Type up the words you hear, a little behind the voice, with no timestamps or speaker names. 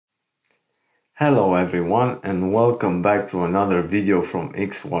Hello everyone and welcome back to another video from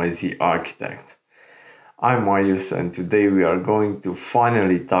XYZ Architect. I'm Marius and today we are going to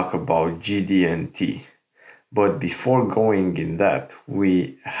finally talk about GD&T. But before going in depth,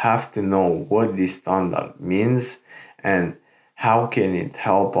 we have to know what this standard means and how can it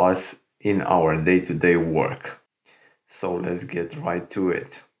help us in our day-to-day work. So let's get right to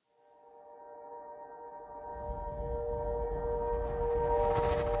it.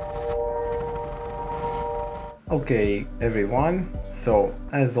 Okay everyone, so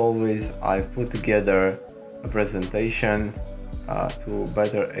as always I've put together a presentation to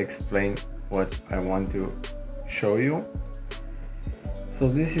better explain what I want to show you. So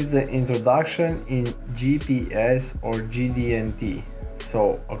this is the introduction in GPS or GD&T.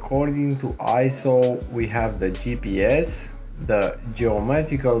 So according to ISO we have the GPS, the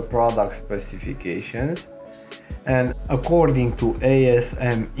geometrical product specifications, and according to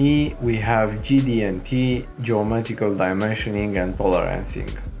ASME we have GD&T, geometrical dimensioning and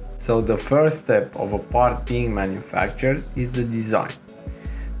tolerancing. So the first step of a part being manufactured is the design.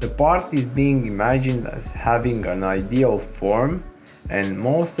 The part is being imagined as having an ideal form, and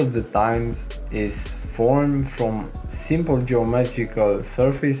most of the times is formed from simple geometrical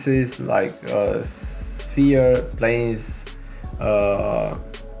surfaces like sphere, planes,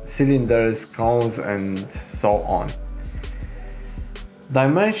 cylinders, cones and so on.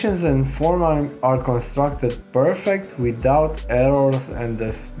 Dimensions and form are constructed perfect without errors, and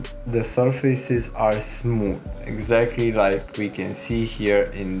the surfaces are smooth, exactly like we can see here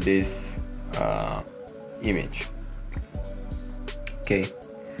in this image. Okay,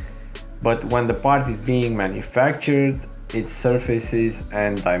 but when the part is being manufactured, its surfaces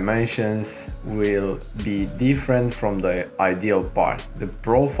and dimensions will be different from the ideal part. The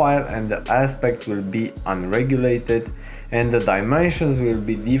profile and the aspect will be unregulated, and the dimensions will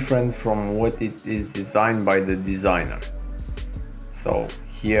be different from what it is designed by the designer. So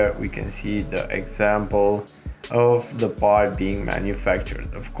here we can see the example of the part being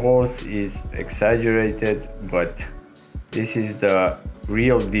manufactured. Of course it's exaggerated, but this is the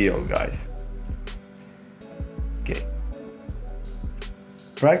real deal, guys. Okay.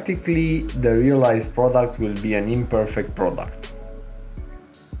 Practically the realized product will be an imperfect product.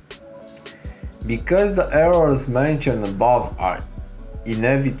 Because the errors mentioned above are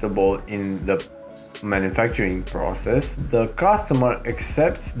inevitable in the manufacturing process, the customer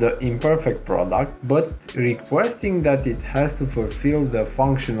accepts the imperfect product but requesting that it has to fulfill the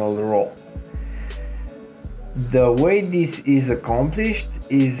functional role. The way this is accomplished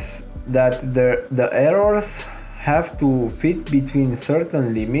is that the errors have to fit between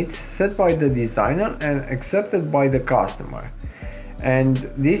certain limits set by the designer and accepted by the customer. And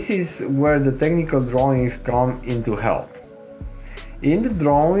this is where the technical drawings come into help. In the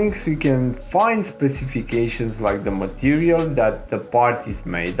drawings we can find specifications like the material that the part is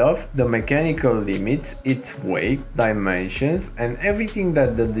made of, the mechanical limits, its weight, dimensions, and everything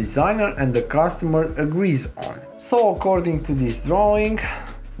that the designer and the customer agrees on. So according to this drawing,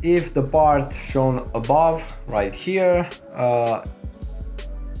 if the part shown above right here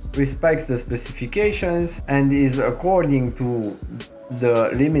respects the specifications and is according to the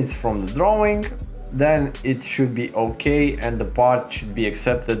limits from the drawing, then it should be okay and the part should be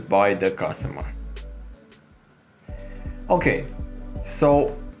accepted by the customer. Okay,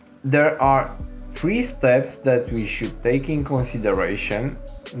 so there are 3 steps that we should take in consideration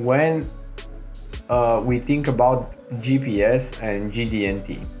when we think about GPS and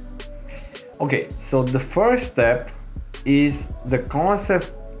GD&T. Okay, so the first step is the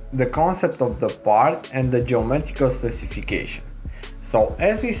concept of the part and the geometrical specification. So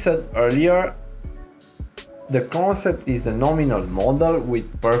as we said earlier, the concept is the nominal model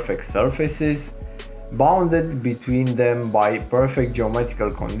with perfect surfaces bounded between them by perfect geometrical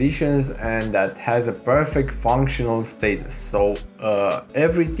conditions and that has a perfect functional status. So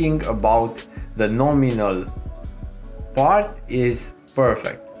everything about the nominal part is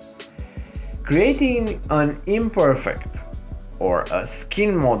perfect. Creating an imperfect or a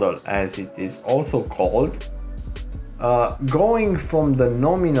skin model, as it is also called, going from the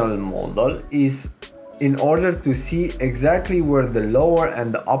nominal model is in order to see exactly where the lower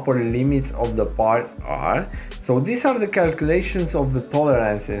and the upper limits of the parts are. So these are the calculations of the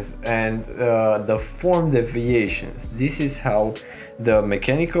tolerances and the form deviations. This is how the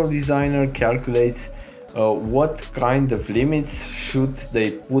mechanical designer calculates what kind of limits should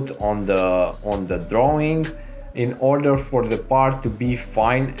they put on the drawing in order for the part to be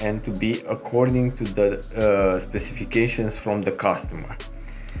fine and to be according to the specifications from the customer.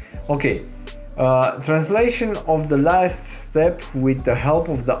 Okay, Translation of the last step with the help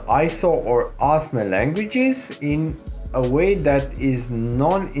of the ISO or ASME languages in a way that is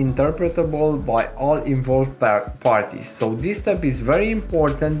non-interpretable by all involved parties. So this step is very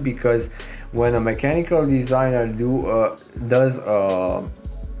important because when a mechanical designer does a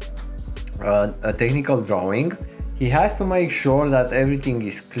technical drawing, he has to make sure that everything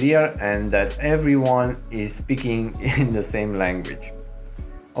is clear and that everyone is speaking in the same language.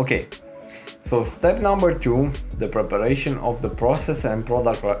 Okay. So step number 2, the preparation of the process and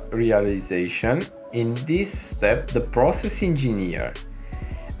product realization. In this step, the process engineer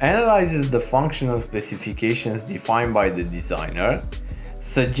analyzes the functional specifications defined by the designer,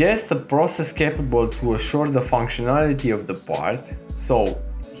 suggests a process capable to assure the functionality of the part. So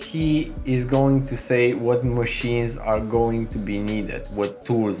he is going to say what machines are going to be needed, what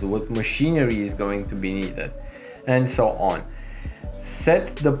tools, what machinery is going to be needed, and so on. He's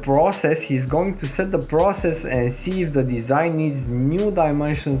going to set the process and see if the design needs new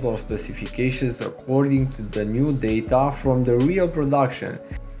dimensions or specifications according to the new data from the real production.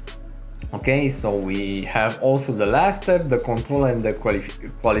 Okay, so we have also the last step, the control and the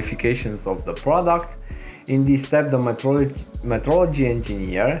qualifications of the product. In this step, the metrology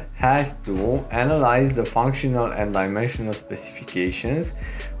engineer has to analyze the functional and dimensional specifications,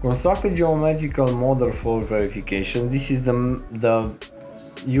 construct a geometrical model for verification. This is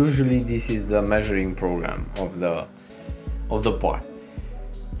usually this is the measuring program of the part.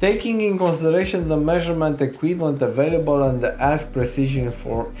 Taking in consideration the measurement equipment available and the asked precision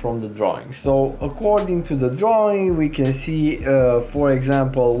from the drawing. So according to the drawing, we can see, for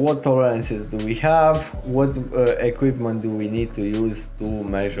example, what tolerances do we have, what equipment do we need to use to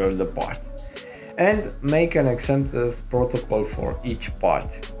measure the part, and make an acceptance protocol for each part.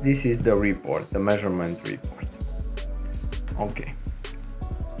 This is the report, the measurement report. Okay.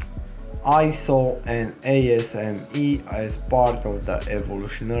 ISO and ASME, as part of the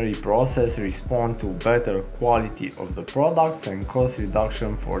evolutionary process, respond to better quality of the products and cost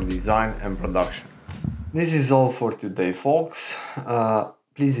reduction for design and production. This is all for today, folks.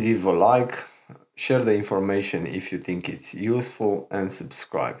 Please leave a like, share the information if you think it's useful, and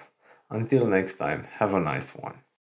subscribe. Until next time, have a nice one.